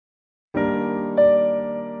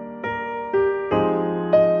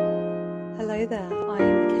there,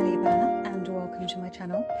 I'm Kelly Burner and welcome to my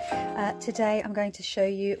channel. Today I'm going to show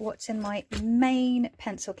you what's in my main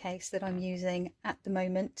pencil case that I'm using at the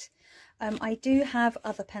moment. I do have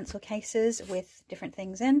other pencil cases with different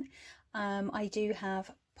things in. I do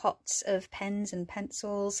have pots of pens and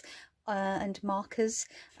pencils and markers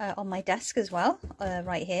on my desk as well,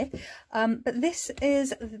 right here. But this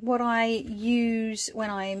is what I use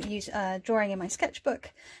when I'm drawing in my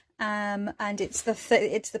sketchbook. And it's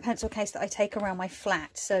the pencil case that I take around my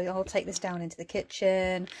flat. So I'll take this down into the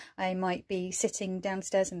kitchen. I might be sitting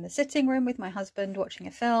downstairs in the sitting room with my husband watching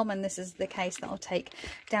a film, and this is the case that I'll take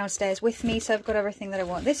downstairs with me. So I've got everything that I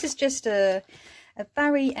want. This is just a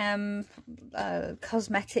Barry M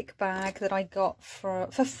cosmetic bag that I got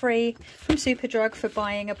for free from Superdrug for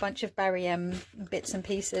buying a bunch of Barry M bits and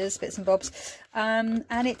bobs, and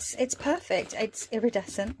it's perfect. It's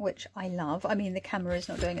iridescent, which I love. I mean, the camera is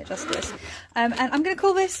not doing it justice. And I'm going to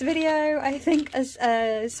call this video, I think, as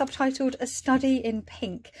subtitled "A Study in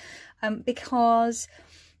Pink," because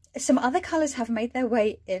some other colours have made their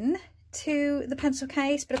way in to the pencil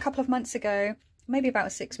case, but a couple of months ago, maybe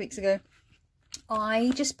about 6 weeks ago,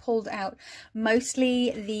 I just pulled out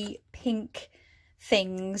mostly the pink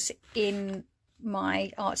things in my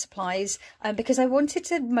art supplies because I wanted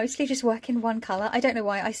to mostly just work in one colour. I don't know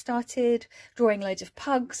why. I started drawing loads of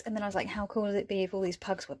pugs, and then I was like, how cool would it be if all these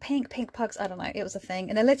pugs were pink pugs? I don't know. It was a thing,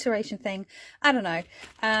 an alliteration thing. I don't know.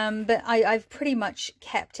 But I've pretty much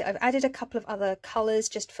kept it. I've added a couple of other colours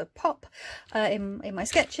just for pop in my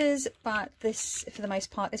sketches, but this, for the most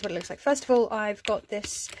part, is what it looks like. First of all, I've got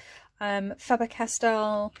this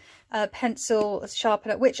Faber-Castell pencil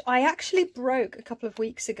sharpener, which I actually broke a couple of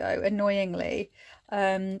weeks ago, annoyingly.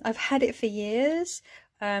 I've had it for years,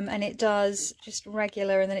 and it does just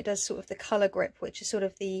regular, and then it does sort of the colour grip, which is sort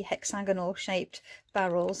of the hexagonal shaped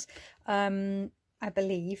barrels. I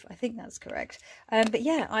think that's correct. But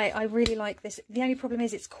yeah, I really like this. The only problem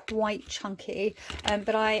is it's quite chunky,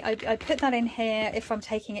 but I put that in here if I'm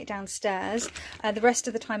taking it downstairs. The rest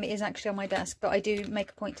of the time it is actually on my desk, but I do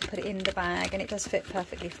make a point to put it in the bag, and it does fit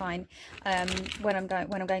perfectly fine when I'm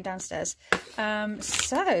going downstairs.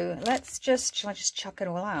 So let's shall I just chuck it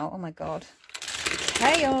all out? Oh my god,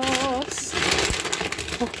 chaos!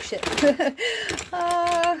 Oh shit!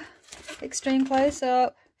 Extreme close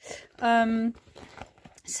up.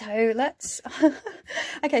 So let's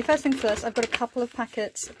okay, first things first, I've got a couple of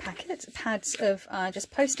pads of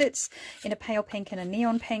just post-its in a pale pink and a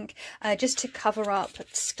neon pink, just to cover up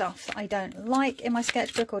stuff that I don't like in my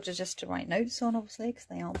sketchbook, or just to write notes on, obviously, because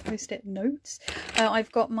they are post-it notes.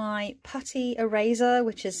 I've got my putty eraser,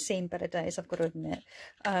 which has seen better days, I've got to admit,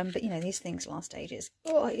 but you know, these things last ages.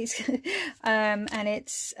 Oh, and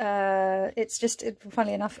it's just,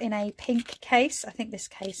 funnily enough, in a pink case. I think this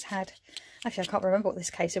case had, actually, I can't remember what this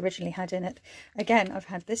case originally had in it. Again, I've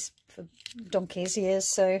had this for donkey's years,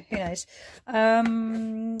 so who knows.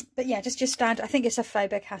 But yeah, just add, I think it's a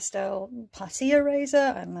Faber-Castell putty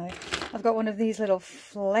eraser. I don't know. I've got one of these little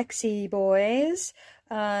flexi boys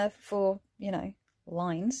for, you know,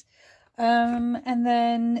 lines. And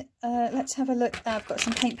then let's have a look. I've got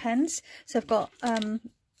some paint pens. So I've got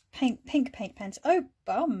pink paint pens. Oh,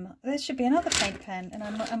 bum! There should be another paint pen, and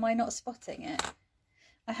am I not spotting it?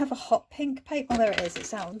 I have a hot pink paint. Oh, there it is.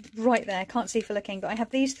 It's out right there. Can't see for looking, but I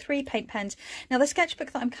have these 3 paint pens. Now, the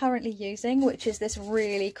sketchbook that I'm currently using, which is this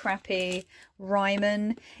really crappy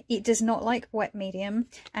Ryman, it does not like wet medium,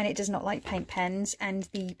 and it does not like paint pens, and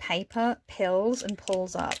the paper pills and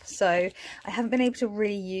pulls up. So I haven't been able to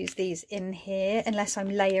really use these in here unless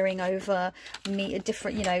I'm layering over a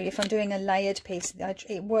different, you know, if I'm doing a layered piece.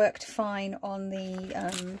 It worked fine on the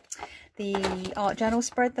art journal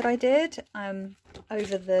spread that I did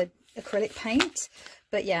over the acrylic paint,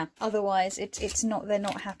 but yeah, otherwise it's not, they're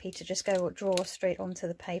not happy to just go draw straight onto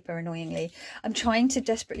the paper, annoyingly. I'm trying to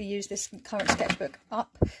desperately use this current sketchbook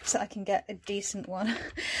up so I can get a decent one.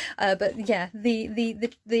 But yeah, the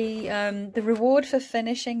reward for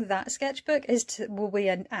finishing that sketchbook will be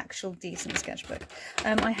an actual decent sketchbook.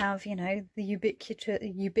 I have, you know, the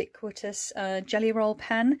ubiquitous Jelly Roll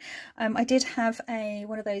pen. I did have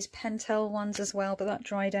one of those Pentel ones as well, but that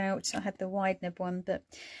dried out. I had the wide nib one, but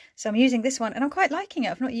so I'm using this one, and I'm quite liking it.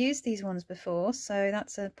 I've not used these ones before, so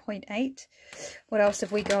that's a 0.8. What else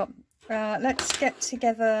have we got? Let's get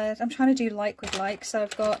together. I'm trying to do like with like, so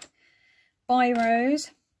I've got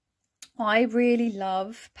biros. I really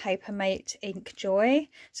love Papermate Ink Joy,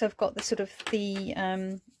 so I've got the sort of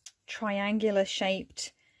the triangular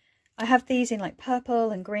shaped. I have these in like purple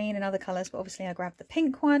and green and other colours, but obviously I grabbed the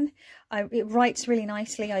pink one. It writes really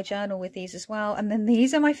nicely. I journal with these as well. And then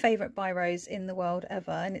these are my favourite biros in the world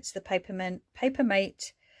ever, and it's the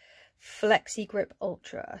Papermate Flexi Grip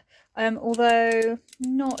Ultra. Although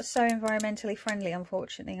not so environmentally friendly,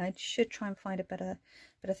 unfortunately. I should try and find a better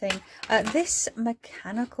thing. This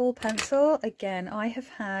mechanical pencil, again, I have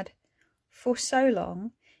had for so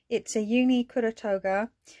long. It's a Uni Kuratoga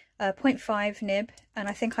 0.5 nib, and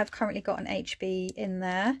I think I've currently got an HB in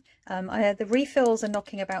there. The refills are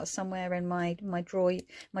knocking about somewhere in my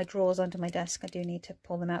drawers under my desk. I do need to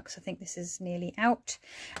pull them out because I think this is nearly out,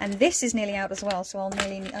 and this is nearly out as well. So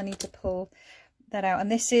I need to pull that out.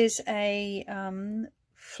 And this is a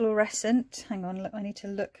fluorescent. Hang on, look, I need to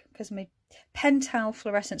look because my Pentel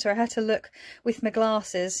fluorescent. So I had to look with my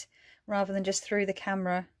glasses rather than just through the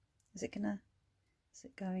camera. Is it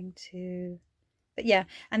going to? But yeah,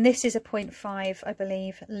 and this is a 0.5, I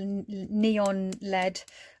believe, neon lead,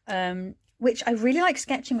 which I really like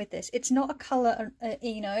sketching with this. It's not a colour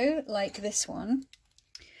Eno like this one,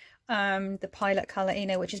 the Pilot colour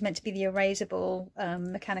Eno, which is meant to be the erasable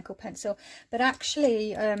mechanical pencil. But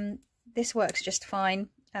actually, this works just fine.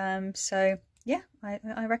 So yeah,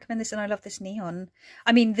 I recommend this, and I love this neon.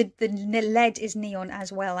 I mean, the lead is neon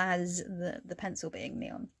as well as the pencil being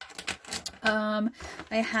neon.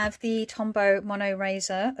 I have the Tombow Mono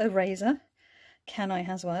Eraser. Can I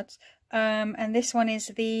has words? And this one is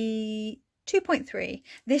the 2.3.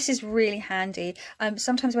 This is really handy.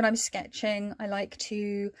 Sometimes when I'm sketching, I like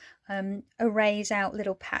to erase out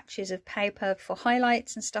little patches of paper for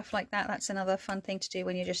highlights and stuff like that. That's another fun thing to do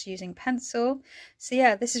when you're just using pencil. So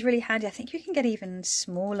yeah, this is really handy. I think you can get even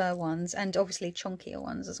smaller ones and obviously chunkier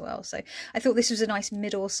ones as well. So I thought this was a nice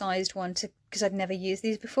middle-sized one because I'd never used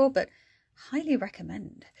these before, but highly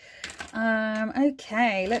recommend.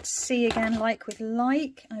 Okay, let's see again, like with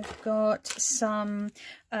like. I've got some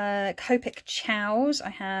Copic Chows. I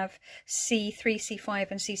have C3, C5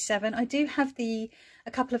 and C7. I do have a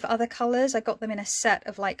couple of other colours. I got them in a set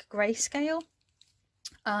of like grayscale.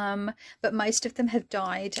 But most of them have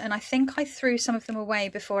died, and I think I threw some of them away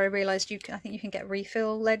before I realised I think you can get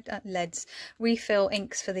refill refill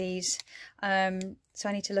inks for these. So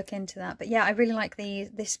I need to look into that. But yeah, I really like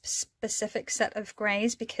this specific set of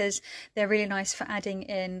greys because they're really nice for adding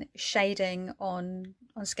in shading on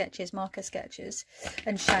sketches, marker sketches,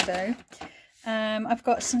 and shadow. I've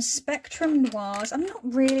got some Spectrum Noirs. I'm not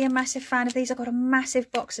really a massive fan of these. I've got a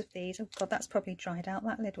massive box of these. Oh god, that's probably dried out.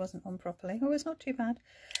 That lid wasn't on properly. Oh, it's not too bad.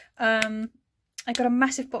 I got a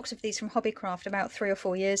massive box of these from Hobbycraft about 3 or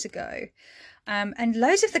 4 years ago. And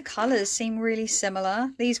loads of the colours seem really similar.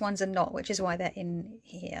 These ones are not, which is why they're in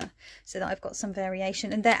here. So that I've got some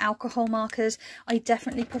variation. And they're alcohol markers. I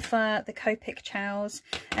definitely prefer the Copic Chows.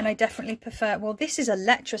 And I definitely prefer, well, this is a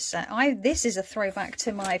Lettra set. This is a throwback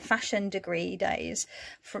to my fashion degree days.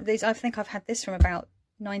 From these, I think I've had this from about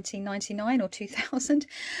 1999 or 2000.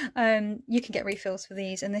 You can get refills for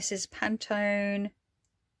these. And this is Pantone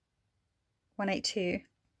 182T.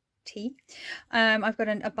 I've got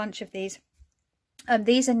a bunch of these.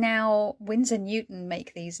 These are now, Winsor Newton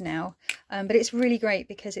make these now, but it's really great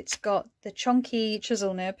because it's got the chunky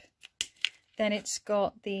chisel nib, then it's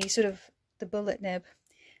got the sort of the bullet nib,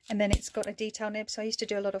 and then it's got a detail nib. So I used to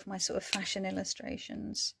do a lot of my sort of fashion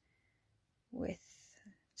illustrations with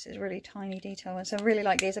this is really tiny detail ones. So I really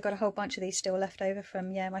like these. I've got a whole bunch of these still left over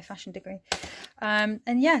from my fashion degree. And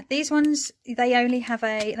yeah, these ones they have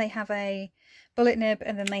a bullet nib,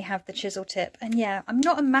 and then they have the chisel tip. And yeah, I'm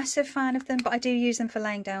not a massive fan of them, but I do use them for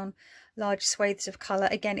laying down large swathes of colour.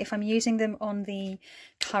 Again, if I'm using them on the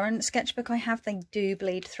current sketchbook I have, they do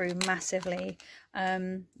bleed through massively.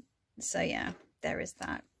 So yeah, there is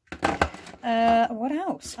that. What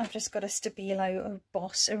else? I've just got a Stabilo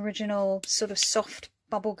Boss original sort of soft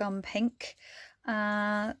bubblegum pink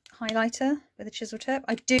highlighter with a chisel tip.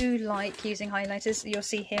 I do like using highlighters. You'll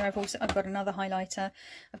see here I've got another highlighter.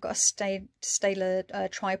 I've got a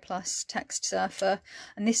Staedtler Tri Plus Text Surfer,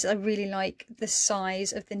 and this I really like the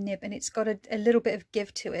size of the nib, and it's got a little bit of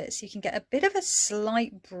give to it, so you can get a bit of a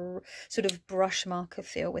slight sort of brush marker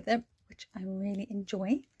feel with it, which I really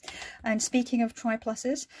enjoy. And speaking of Tri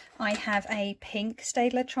Pluses, I have a pink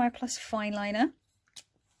Staedtler Tri Plus fine liner.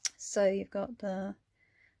 So you've got the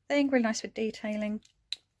thing, really nice for detailing.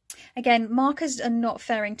 Again, markers are not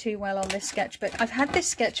faring too well on this sketchbook. I've had this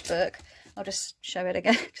sketchbook, I'll just show it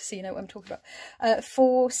again just so you know what I'm talking about,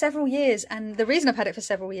 for several years. And the reason I've had it for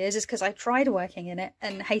several years is because I tried working in it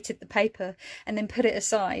and hated the paper and then put it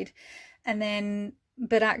aside. And then,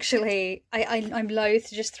 but actually I'm loath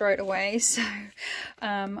to just throw it away. So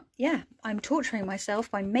yeah, I'm torturing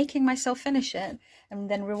myself by making myself finish it and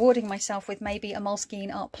then rewarding myself with maybe a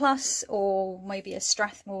Moleskine Art Plus or maybe a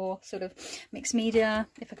Strathmore sort of mixed media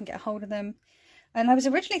if I can get a hold of them. And I was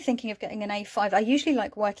originally thinking of getting an A5. I usually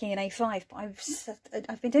like working in A5, but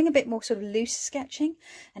I've been doing a bit more sort of loose sketching.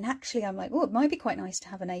 And actually I'm like, oh, it might be quite nice to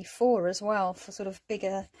have an A4 as well for sort of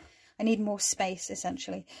bigger. I need more space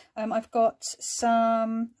essentially. I've got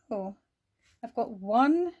some, I've got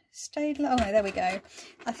one Staedtler. Oh no, there we go.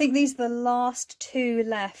 I think these are the last two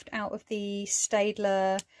left out of the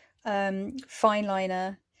Staedtler fine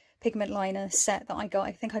liner, pigment liner set that I got.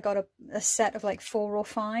 I think I got a set of like 4 or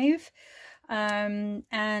 5.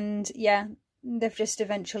 And yeah, they've just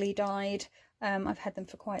eventually died. I've had them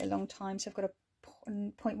for quite a long time, so I've got a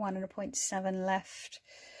 0.1 and a 0.7 left,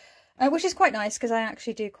 which is quite nice because I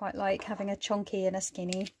actually do quite like having a chunky and a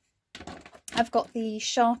skinny. I've got the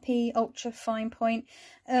Sharpie Ultra Fine Point.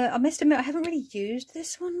 I must admit I haven't really used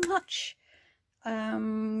this one much.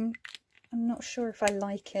 I'm not sure if I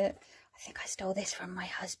like it. I think I stole this from my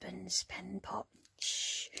husband's pen pot.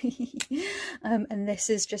 And this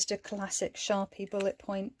is just a classic Sharpie bullet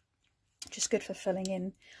point, just good for filling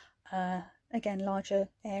in again larger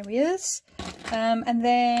areas. And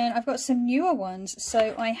then I've got some newer ones.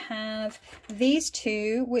 So I have these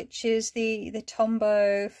two, which is the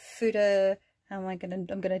Tombow Fuda. I'm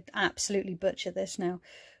gonna absolutely butcher this now.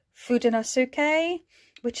 Fudenosuke,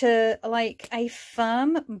 which are like a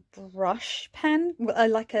firm brush pen,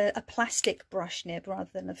 like a plastic brush nib rather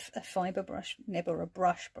than a fibre brush nib or a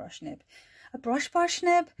brush nib. A brush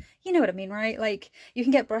nib? You know what I mean, right? Like you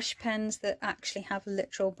can get brush pens that actually have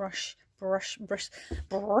literal bristles.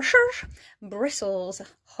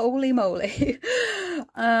 Holy moly.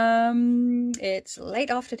 It's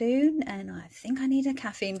late afternoon and I think I need a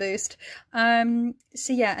caffeine boost. So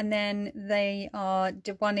yeah, and then they are,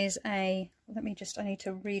 one is a, I need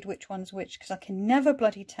to read which one's which because I can never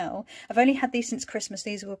bloody tell. I've only had these since Christmas.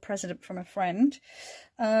 These were a present from a friend.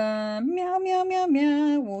 Meow meow meow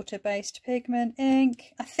meow, water-based pigment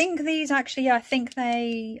ink. I think these actually, yeah, I think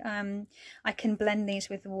they I can blend these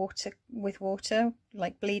with water,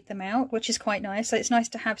 like bleed them out, which is quite nice. So it's nice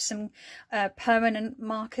to have some permanent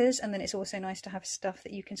markers, and then it's also nice to have stuff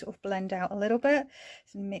that you can sort of blend out a little bit.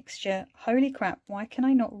 It's a mixture. Holy crap, why can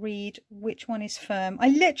I not read which one is firm? I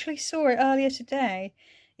literally saw it earlier today.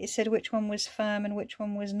 It said which one was firm and which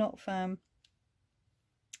one was not firm.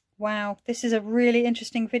 Wow, this is a really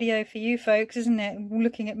interesting video for you folks, isn't it?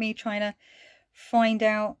 Looking at me trying to find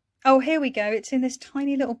out. Oh, here we go. It's in this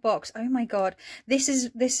tiny little box. Oh my god. This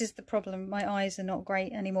is the problem. My eyes are not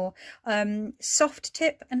great anymore. Soft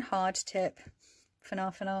tip and hard tip. For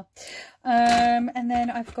now. And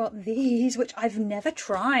then I've got these, which I've never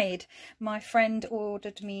tried. My friend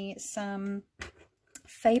ordered me some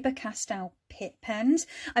Faber-Castell Pitt pens.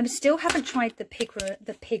 I still haven't tried the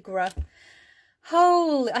Pigra.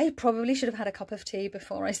 Holy, I probably should have had a cup of tea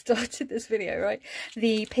before I started this video, right?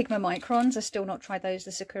 The Pigma Microns, I've still not tried those,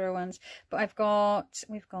 the Sakura ones. But we've got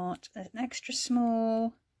an extra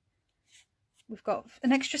small. We've got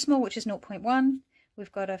an extra small, which is 0.1.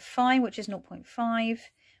 We've got a fine, which is 0.5.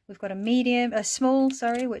 We've got a small,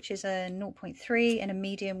 sorry, which is a 0.3, and a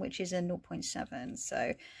medium, which is a 0.7.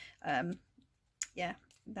 So, yeah.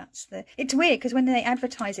 It's weird because when they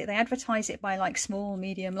advertise it by like small,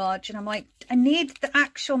 medium, large, and I'm like, I need the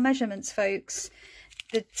actual measurements, folks.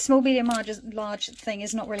 The small, medium, large thing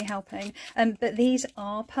is not really helping. But these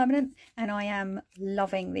are permanent and I am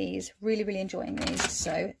loving these, really enjoying these,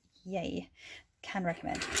 so yay, can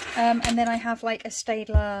recommend. And then I have like a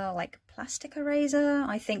Staedtler like plastic eraser.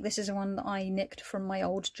 I think this is the one that I nicked from my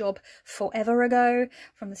old job forever ago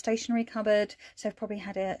from the stationery cupboard, so I've probably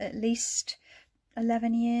had it at least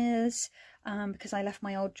 11 years because I left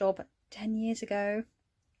my old job 10 years ago.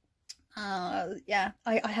 Yeah,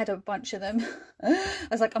 I had a bunch of them. I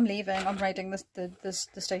was like, I'm leaving, I'm raiding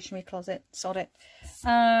the stationery closet, sod it.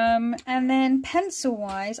 And then pencil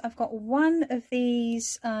wise, I've got one of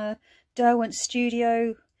these Derwent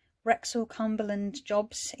Studio Rexall Cumberland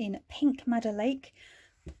jobs in Pink Madder Lake.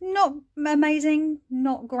 Not amazing,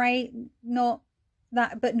 not great, not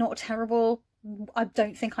that, but not terrible. I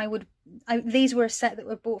don't think I would. These were a set that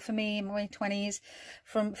were bought for me in my 20s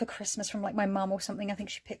for Christmas from like my mum or something. I think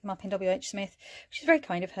she picked them up in WH Smith, which is very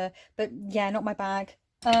kind of her, but yeah, not my bag.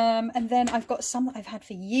 And then I've got some that I've had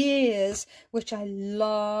for years, which I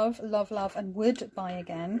love and would buy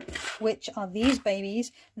again, which are these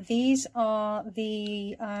babies. These are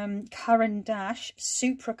the Curran Dash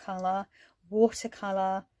Supracolor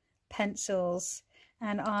watercolor pencils,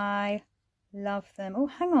 and I love them. Oh,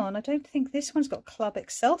 hang on, I don't think this one's got Club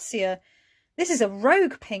Excelsior. This is a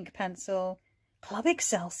Rogue Pink pencil. Club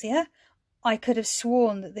Excelsior? I could have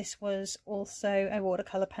sworn that this was also a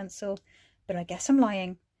watercolour pencil, but I guess I'm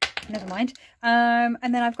lying. never mind. And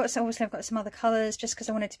then I've got some other colours just because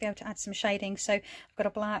I wanted to be able to add some shading. So I've got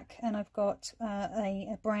a black, and I've got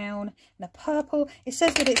a brown and a purple. It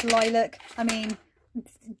says that it's lilac. I mean,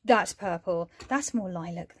 that's purple. That's more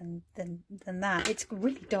lilac than that. It's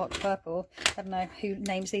really dark purple. I don't know who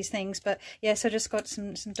names these things, but yeah, so I just got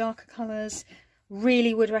some darker colours.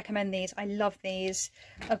 Really would recommend these. I love these.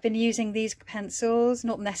 I've been using these pencils,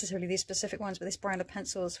 not necessarily these specific ones, but this brand of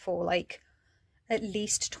pencils for like at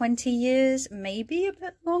least 20 years, maybe a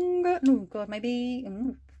bit longer. Oh god, maybe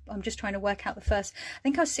I'm just trying to work out the first. I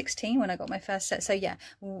think I was 16 when I got my first set, so yeah,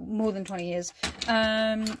 more than 20 years.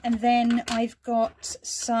 And then I've got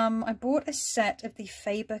I bought a set of the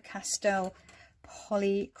Faber-Castell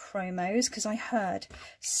polychromos because I heard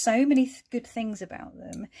so many good things about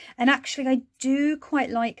them, and actually I do quite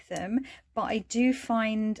like them, but I do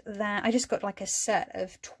find that I just got like a set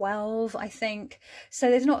of 12, I think, so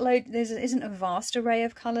there isn't a vast array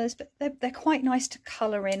of colours, but they're quite nice to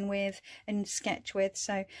colour in with and sketch with,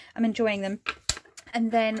 so I'm enjoying them.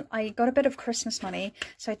 And then I got a bit of Christmas money,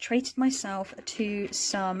 so I treated myself to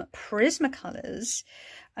some Prismacolors,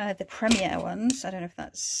 the Premier ones. I don't know if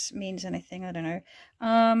that means anything, I don't know.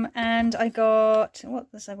 And I got,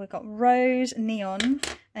 we got Rose, Neon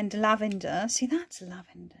and Lavender. See, that's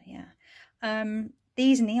Lavender, yeah.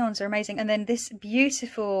 These neons are amazing. And then this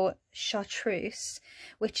beautiful Chartreuse,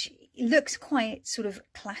 which looks quite sort of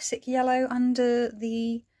classic yellow under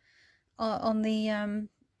the, on the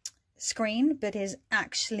screen, but is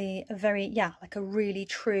actually a very, yeah, like a really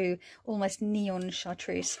true almost neon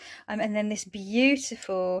Chartreuse. And then this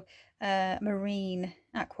beautiful marine,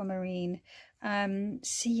 aquamarine. So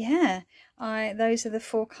yeah, those are the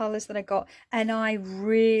 4 colours that I got, and I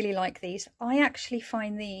really like these. I actually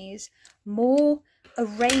find these more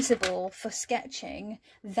erasable for sketching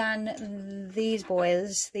than these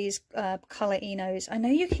boys, these colour Enos. I know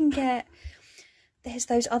you can get, there's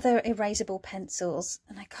those other erasable pencils,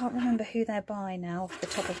 and I can't remember who they're by now off the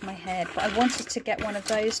top of my head, but I wanted to get one of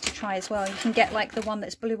those to try as well. You can get like the one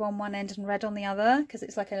that's blue on one end and red on the other, because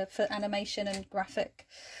it's like for animation and graphic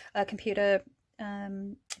computer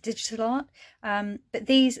digital art. But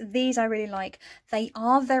these I really like. They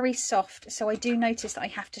are very soft, so I do notice that I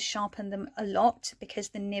have to sharpen them a lot because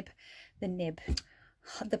the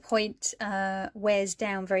point wears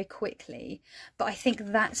down very quickly, but I think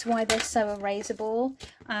that's why they're so erasable.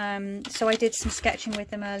 So I did some sketching with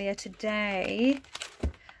them earlier today.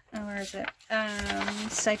 Oh, where is it?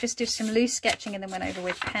 So I just did some loose sketching and then went over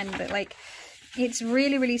with pen, but like it's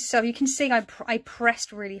really soft. You can see I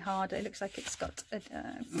pressed really hard. It looks like it's got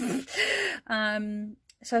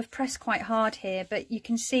so I've pressed quite hard here, but you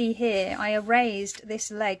can see here I erased this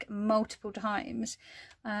leg multiple times.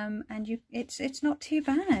 And it's not too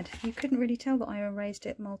bad. You couldn't really tell that I erased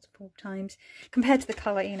it multiple times compared to the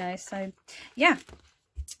colour Eno. So yeah,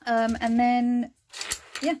 and then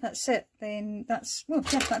yeah, that's it. Then that's, well,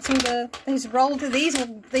 yeah, that's all these rolled.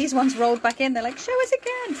 These ones rolled back in. They're like, show us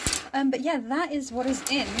again. But yeah, that is what is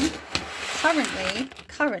in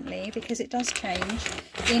currently, because it does change,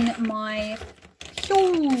 in my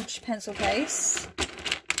huge pencil case.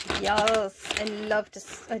 Yes, I love to,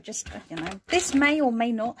 you know, this may or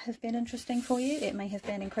may not have been interesting for you. It may have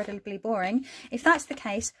been incredibly boring. If that's the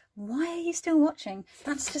case, why are you still watching?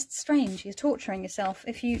 That's just strange. You're torturing yourself.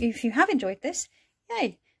 If you have enjoyed this,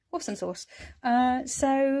 yay, awesome sauce.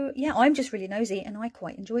 So yeah, I'm just really nosy and I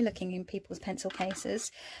quite enjoy looking in people's pencil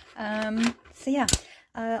cases. So yeah,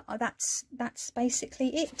 that's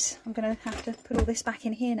basically it. I'm gonna have to put all this back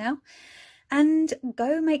in here now and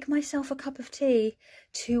go make myself a cup of tea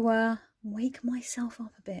to wake myself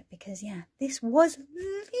up a bit, because yeah, this was a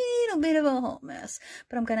little bit of a hot mess,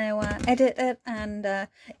 but I'm gonna edit it and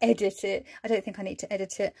edit it. I don't think I need to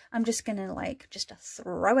edit it. I'm just gonna like just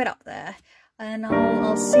throw it up there, and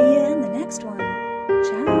I'll see you in the next one.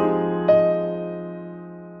 Ciao.